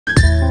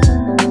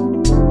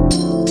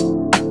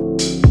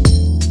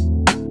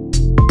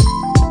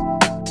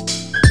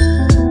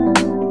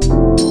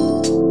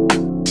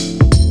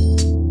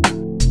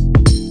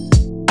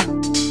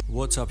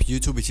What's up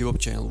YouTube, it's your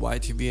channel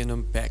YTV and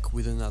I'm back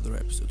with another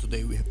episode.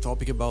 Today we have a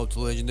topic about the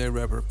legendary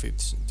rapper 50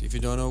 Cent. If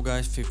you don't know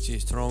guys, 50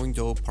 is throwing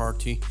dope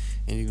party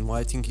and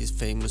inviting his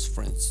famous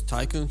friends.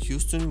 Tycoon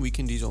Houston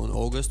weekend is on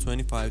August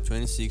 25,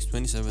 26,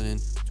 27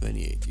 and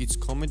 28. It's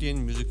comedy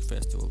and music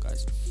festival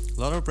guys. A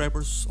lot of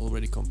rappers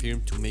already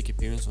confirmed to make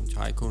appearance on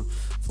Tycoon.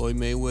 Floyd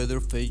Mayweather,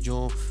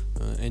 Fajon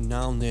and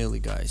now Nelly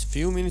guys.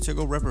 Few minutes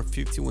ago rapper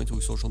 50 went to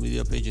his social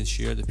media page and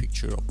shared a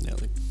picture of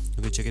Nelly.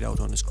 You can check it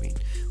out on the screen.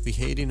 We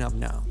hating up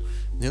now.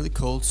 Nelly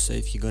called,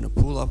 said he gonna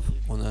pull up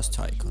on us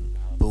Tycoon.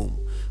 Boom.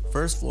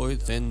 First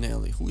Floyd, then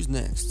Nelly. Who is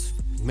next?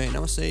 Man, I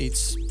must say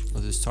it's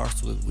the start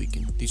to that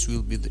weekend. This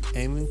will be the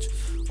event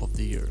of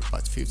the year.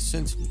 But 50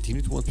 Cent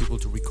didn't want people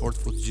to record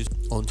footages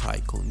on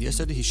Tycoon.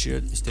 Yesterday he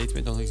shared a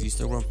statement on his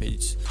Instagram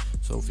page.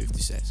 So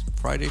 50 says,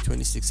 Friday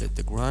 26 at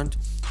the Grand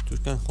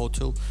Tycoon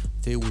Hotel,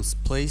 they will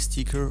place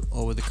sticker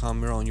over the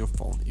camera on your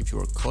phone. If you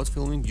are caught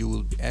filming, you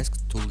will be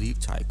asked to leave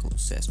Tycoon,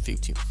 says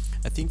 50.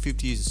 I think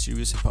 50 is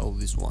serious about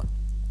this one.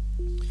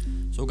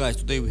 So guys,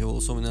 today we have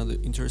also another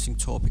interesting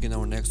topic, and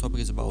our next topic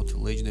is about the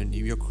legendary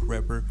New York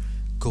rapper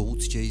GOAT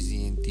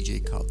Jay-Z and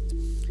DJ Khaled.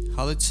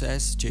 Khaled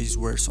says Jay-Z's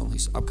verse on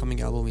his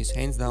upcoming album is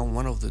hands down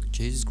one of the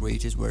Jay-Z's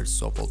greatest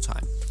verses of all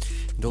time.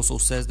 It also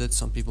says that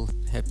some people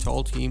have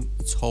told him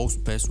it's Ho's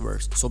best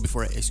verse. So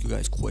before I ask you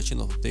guys question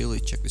of the day,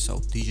 let's check this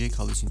out. DJ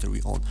Khaled's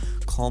interview on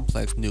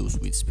Complex News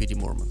with Speedy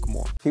Mormon. Come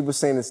on. People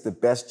saying it's the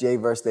best Jay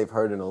verse they've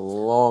heard in a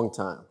long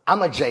time.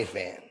 I'm a Jay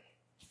fan.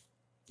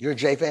 You're a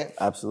Jay fan?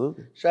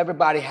 Absolutely. So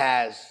everybody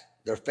has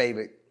their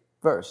favorite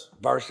verse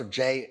of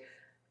Jay.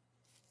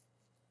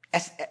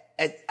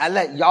 I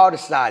let y'all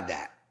decide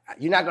that.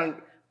 You're not gonna.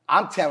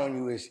 I'm telling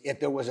you, is if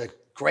there was a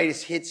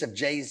greatest hits of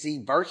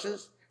Jay-Z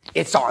verses,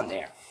 it's on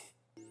there.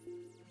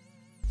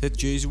 That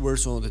Jay-Z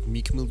verse on that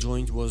Meek Mill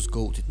joint was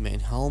goated, man.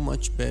 How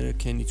much better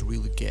can it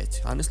really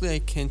get? Honestly, I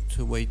can't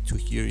wait to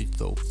hear it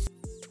though.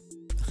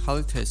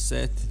 Khaled has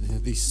said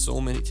this so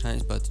many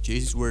times, but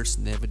Jay-Z's verse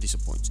never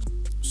disappoints.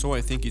 So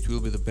I think it will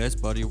be the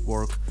best body of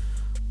work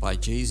by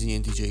Jay-Z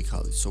and DJ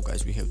Khaled. So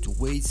guys, we have to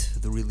wait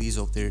the release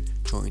of their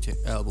joint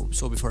album.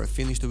 So before I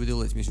finish the video,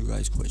 let me ask you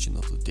guys question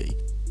of the day.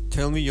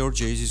 Tell me your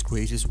Jay-Z's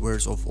greatest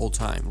verse of all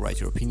time. Write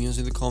your opinions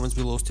in the comments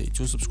below. Stay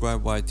tuned,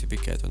 subscribe,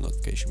 YTV, cat on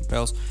notification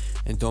bells,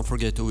 and don't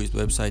forget to visit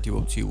website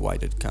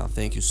YTV.com.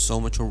 Thank you so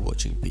much for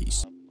watching.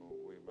 Peace.